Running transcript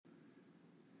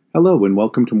Hello and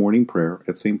welcome to morning prayer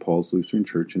at St. Paul's Lutheran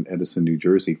Church in Edison, New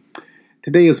Jersey.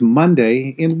 Today is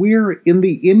Monday and we're in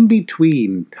the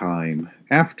in-between time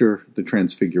after the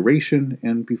Transfiguration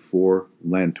and before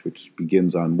Lent, which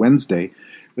begins on Wednesday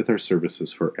with our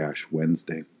services for Ash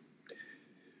Wednesday.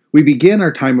 We begin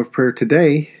our time of prayer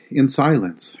today in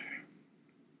silence.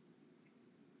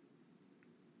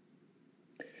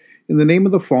 In the name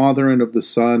of the Father and of the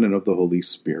Son and of the Holy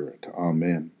Spirit.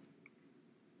 Amen.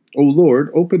 O Lord,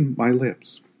 open my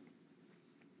lips,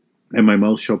 and my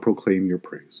mouth shall proclaim your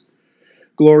praise.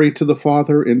 Glory to the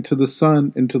Father, and to the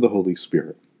Son, and to the Holy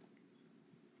Spirit,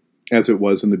 as it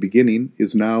was in the beginning,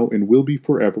 is now, and will be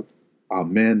forever.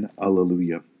 Amen.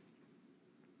 Alleluia.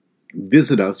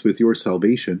 Visit us with your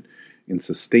salvation, and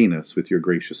sustain us with your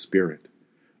gracious Spirit.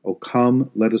 O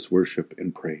come, let us worship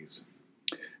and praise.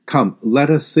 Come, let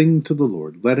us sing to the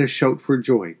Lord. Let us shout for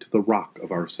joy to the rock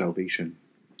of our salvation.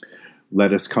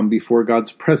 Let us come before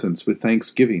God's presence with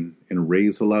thanksgiving and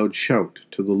raise a loud shout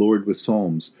to the Lord with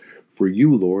psalms. For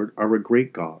you, Lord, are a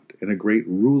great God and a great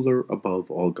ruler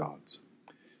above all gods.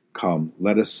 Come,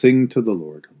 let us sing to the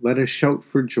Lord. Let us shout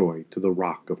for joy to the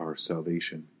rock of our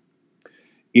salvation.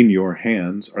 In your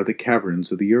hands are the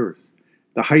caverns of the earth.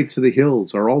 The heights of the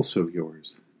hills are also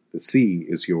yours. The sea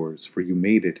is yours, for you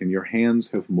made it, and your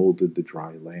hands have molded the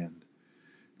dry land.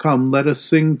 Come, let us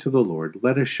sing to the Lord.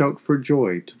 Let us shout for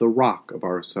joy to the rock of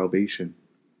our salvation.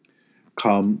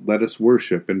 Come, let us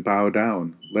worship and bow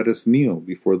down. Let us kneel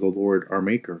before the Lord our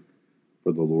Maker.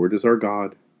 For the Lord is our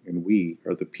God, and we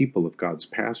are the people of God's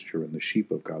pasture and the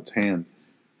sheep of God's hand.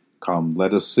 Come,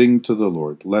 let us sing to the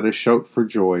Lord. Let us shout for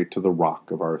joy to the rock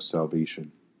of our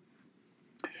salvation.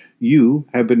 You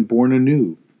have been born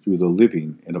anew through the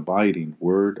living and abiding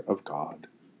Word of God.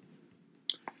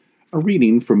 A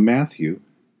reading from Matthew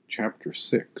Chapter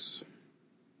 6.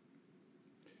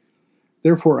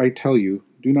 Therefore I tell you,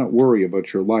 do not worry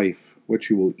about your life, what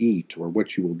you will eat or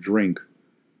what you will drink,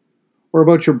 or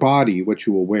about your body, what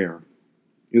you will wear.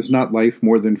 Is not life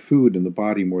more than food, and the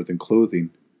body more than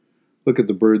clothing? Look at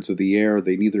the birds of the air,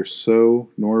 they neither sow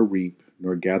nor reap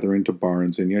nor gather into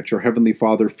barns, and yet your heavenly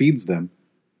Father feeds them.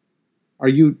 Are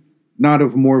you not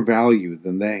of more value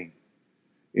than they?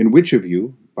 And which of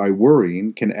you, by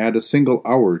worrying, can add a single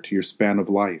hour to your span of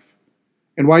life?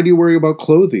 And why do you worry about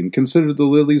clothing? Consider the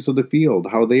lilies of the field,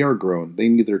 how they are grown. They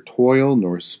neither toil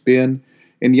nor spin.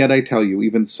 And yet I tell you,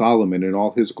 even Solomon in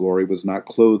all his glory was not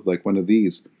clothed like one of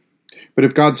these. But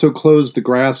if God so clothes the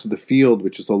grass of the field,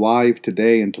 which is alive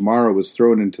today and tomorrow is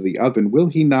thrown into the oven, will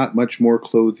he not much more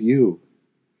clothe you,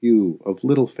 you of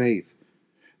little faith?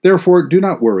 Therefore do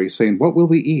not worry, saying, what will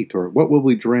we eat, or what will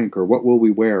we drink, or what will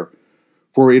we wear?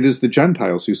 For it is the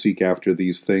Gentiles who seek after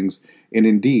these things, and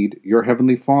indeed your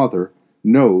heavenly Father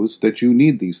knows that you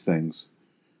need these things.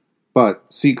 But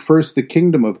seek first the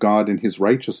kingdom of God and his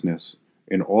righteousness,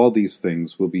 and all these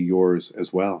things will be yours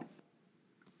as well.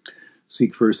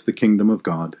 Seek first the kingdom of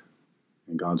God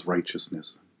and God's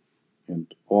righteousness,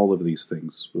 and all of these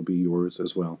things will be yours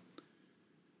as well.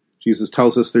 Jesus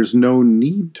tells us there's no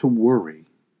need to worry,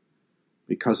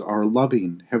 because our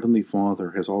loving Heavenly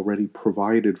Father has already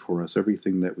provided for us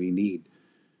everything that we need.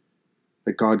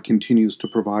 That God continues to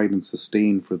provide and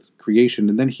sustain for creation,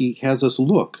 and then he has us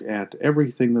look at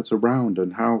everything that's around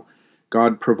and how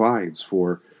God provides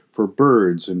for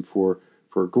birds and for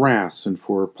grass and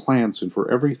for plants and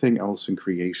for everything else in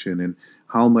creation, and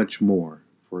how much more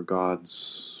for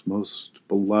God's most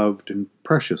beloved and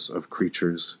precious of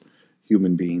creatures,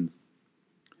 human beings.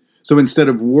 So instead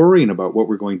of worrying about what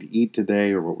we're going to eat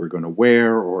today, or what we're going to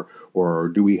wear, or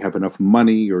do we have enough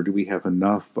money, or do we have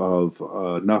enough of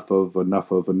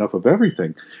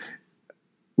everything,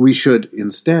 we should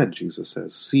instead, Jesus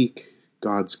says, seek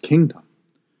God's kingdom,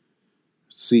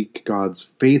 seek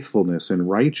God's faithfulness and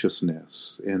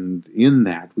righteousness, and in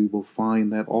that we will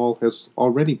find that all has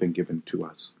already been given to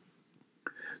us.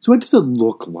 So what does it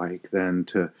look like then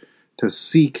to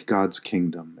seek God's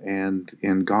kingdom and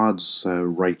God's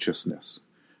righteousness,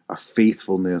 a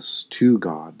faithfulness to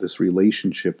God, this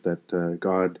relationship that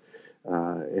God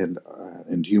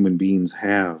and human beings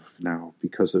have now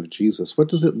because of Jesus? What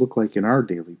does it look like in our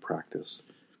daily practice?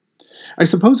 I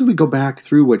suppose if we go back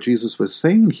through what Jesus was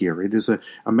saying here, it is a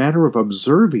matter of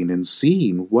observing and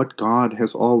seeing what God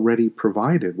has already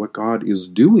provided, what God is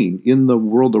doing in the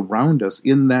world around us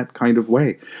in that kind of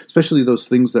way, especially those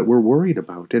things that we're worried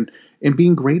about, and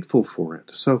being grateful for it.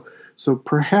 So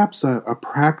perhaps a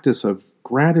practice of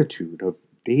gratitude, of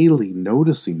daily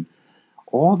noticing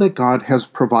all that God has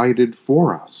provided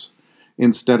for us,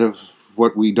 instead of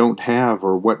what we don't have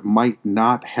or what might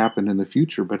not happen in the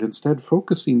future, but instead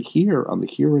focusing here on the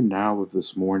here and now of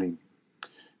this morning.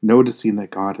 noticing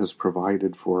that God has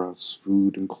provided for us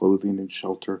food and clothing and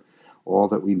shelter, all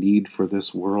that we need for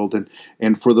this world,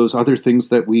 and for those other things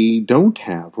that we don't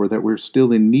have or that we're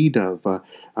still in need of,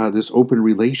 this open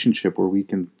relationship where we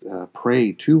can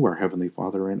pray to our Heavenly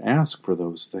Father and ask for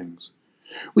those things.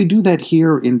 We do that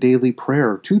here in daily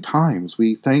prayer 2 times.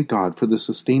 We thank God for the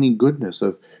sustaining goodness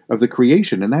of the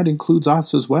creation, and that includes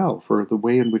us as well, for the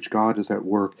way in which God is at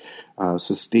work,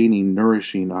 sustaining,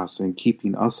 nourishing us, and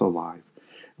keeping us alive.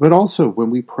 But also,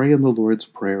 when we pray in the Lord's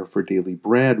Prayer for daily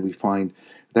bread, we find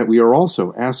that we are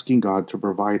also asking God to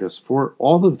provide us for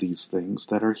all of these things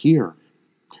that are here.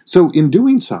 So in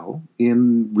doing so,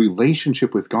 in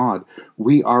relationship with God,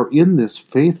 we are in this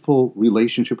faithful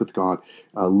relationship with God,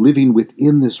 living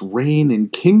within this reign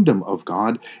and kingdom of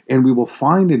God, and we will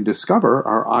find and discover,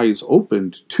 our eyes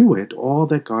opened to it, all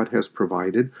that God has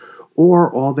provided,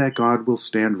 or all that God will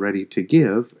stand ready to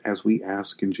give as we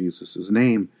ask in Jesus'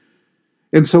 name.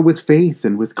 And so with faith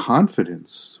and with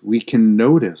confidence, we can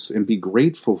notice and be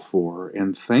grateful for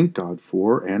and thank God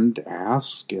for and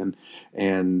ask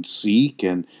and seek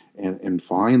and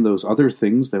find those other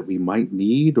things that we might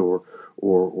need or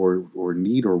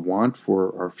need or want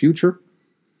for our future.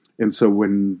 And so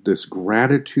when this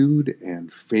gratitude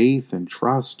and faith and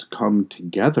trust come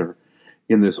together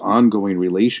in this ongoing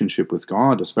relationship with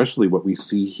God, especially what we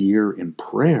see here in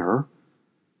prayer,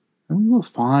 then we will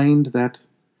find that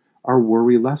our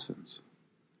worry lessens,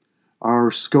 our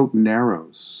scope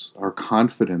narrows, our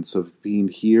confidence of being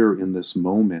here in this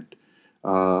moment,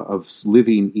 of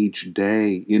living each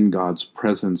day in God's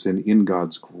presence and in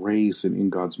God's grace and in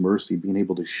God's mercy, being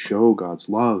able to show God's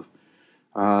love,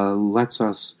 lets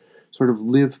us sort of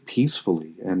live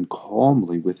peacefully and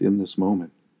calmly within this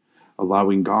moment,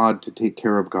 allowing God to take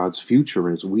care of God's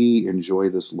future as we enjoy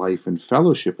this life and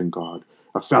fellowship in God,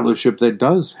 a fellowship that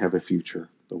does have a future,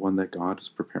 the one that God is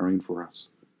preparing for us.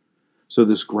 So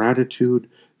this gratitude,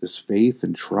 this faith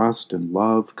and trust and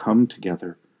love come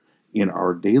together in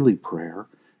our daily prayer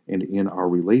and in our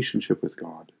relationship with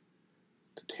God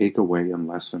to take away and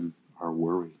lessen our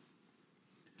worry.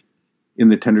 In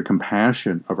the tender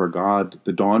compassion of our God,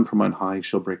 the dawn from on high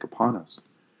shall break upon us.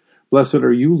 Blessed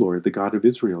are you, Lord, the God of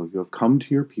Israel. You have come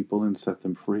to your people and set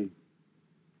them free.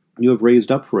 You have raised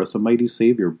up for us a mighty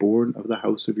Savior, born of the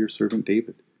house of your servant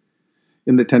David.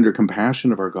 In the tender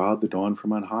compassion of our God, the dawn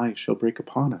from on high shall break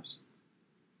upon us.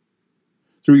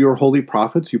 Through your holy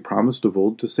prophets, you promised of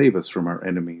old to save us from our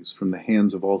enemies, from the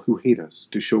hands of all who hate us,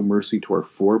 to show mercy to our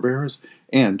forebears,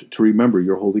 and to remember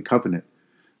your holy covenant.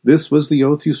 This was the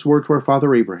oath you swore to our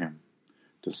father Abraham,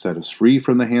 to set us free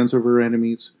from the hands of our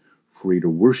enemies, free to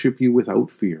worship you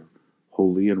without fear,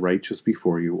 holy and righteous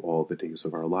before you all the days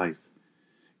of our life.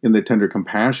 In the tender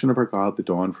compassion of our God, the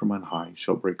dawn from on high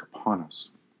shall break upon us.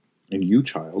 And you,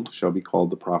 child, shall be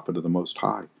called the prophet of the Most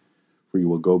High, for you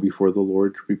will go before the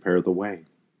Lord to prepare the way,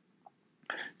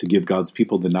 to give God's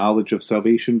people the knowledge of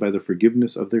salvation by the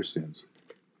forgiveness of their sins.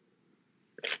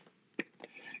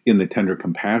 In the tender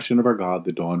compassion of our God,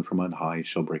 the dawn from on high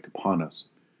shall break upon us,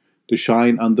 to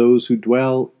shine on those who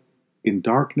dwell in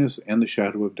darkness and the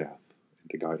shadow of death,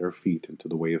 and to guide our feet into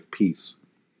the way of peace.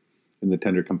 In the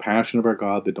tender compassion of our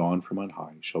God, the dawn from on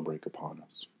high shall break upon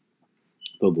us.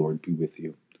 The Lord be with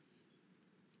you.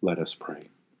 Let us pray.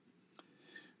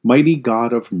 Mighty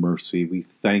God of mercy, we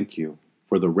thank you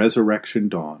for the resurrection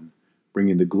dawn,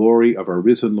 bringing the glory of our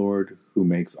risen Lord, who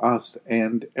makes us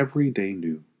and every day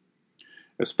new.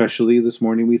 Especially this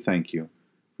morning we thank you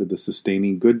for the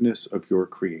sustaining goodness of your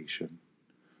creation,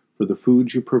 for the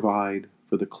food you provide,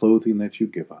 for the clothing that you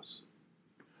give us,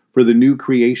 for the new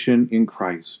creation in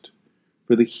Christ,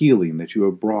 for the healing that you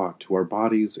have brought to our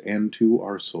bodies and to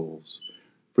our souls,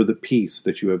 for the peace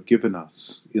that you have given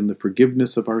us in the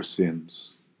forgiveness of our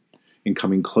sins, in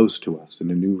coming close to us in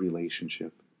a new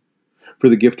relationship, for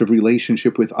the gift of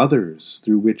relationship with others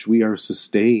through which we are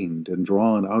sustained and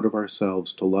drawn out of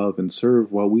ourselves to love and serve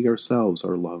while we ourselves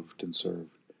are loved and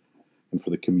served, and for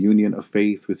the communion of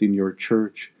faith within your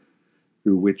church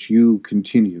through which you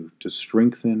continue to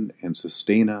strengthen and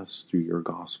sustain us through your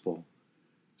gospel,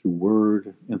 through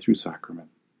word and through sacrament.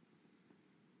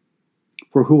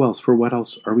 For who else, for what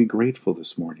else are we grateful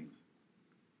this morning?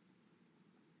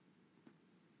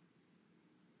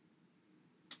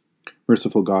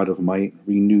 Merciful God of might,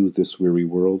 renew this weary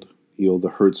world, heal the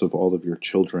hurts of all of your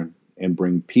children, and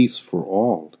bring peace for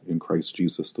all in Christ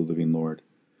Jesus, the living Lord.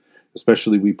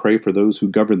 Especially we pray for those who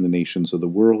govern the nations of the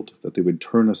world, that they would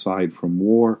turn aside from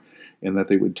war, and that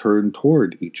they would turn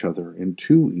toward each other and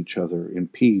to each other in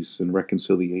peace and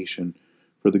reconciliation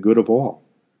for the good of all.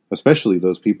 Especially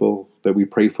those people that we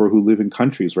pray for who live in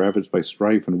countries ravaged by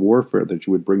strife and warfare, that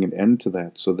you would bring an end to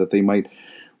that so that they might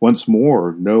once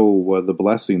more know the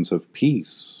blessings of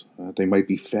peace, that they might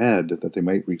be fed, that they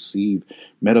might receive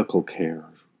medical care.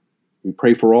 We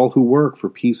pray for all who work for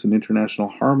peace and international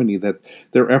harmony, that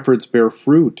their efforts bear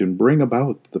fruit and bring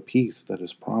about the peace that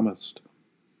is promised.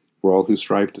 For all who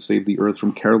strive to save the earth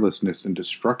from carelessness and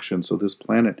destruction, so this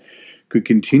planet could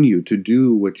continue to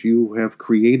do what you have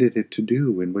created it to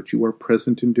do and what you are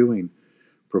present in doing,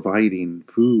 providing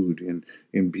food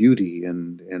and beauty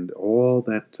and all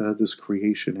that this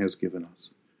creation has given us.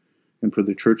 And for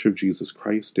the Church of Jesus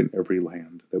Christ in every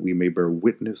land, that we may bear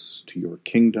witness to your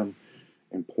kingdom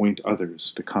and point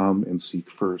others to come and seek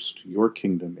first your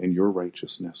kingdom and your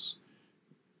righteousness.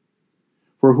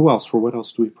 For who else, for what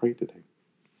else do we pray today?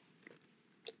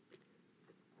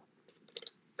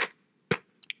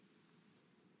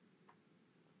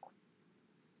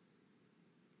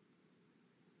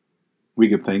 We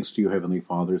give thanks to you, Heavenly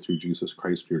Father, through Jesus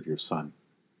Christ, your dear Son,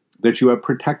 that you have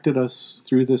protected us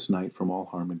through this night from all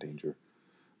harm and danger.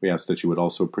 We ask that you would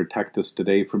also protect us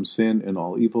today from sin and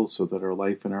all evil, so that our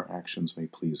life and our actions may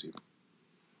please you.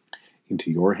 Into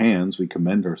your hands we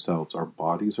commend ourselves, our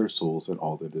bodies, our souls, and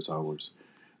all that is ours.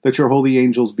 That your holy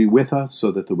angels be with us,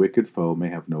 so that the wicked foe may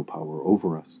have no power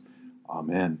over us.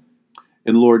 Amen.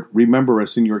 And Lord, remember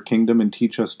us in your kingdom and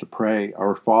teach us to pray.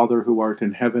 Our Father who art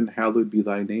in heaven, hallowed be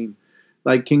thy name.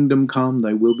 Thy kingdom come,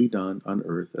 thy will be done, on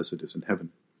earth as it is in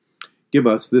heaven. Give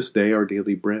us this day our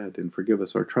daily bread, and forgive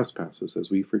us our trespasses,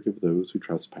 as we forgive those who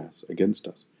trespass against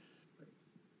us.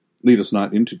 Lead us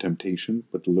not into temptation,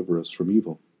 but deliver us from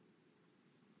evil.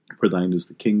 For thine is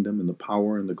the kingdom, and the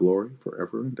power, and the glory,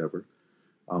 forever and ever.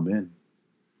 Amen.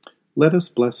 Let us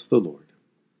bless the Lord.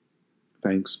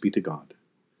 Thanks be to God.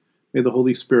 May the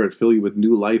Holy Spirit fill you with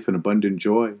new life and abundant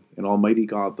joy, and Almighty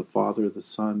God, the Father, the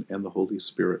Son, and the Holy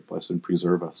Spirit bless and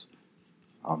preserve us.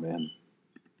 Amen.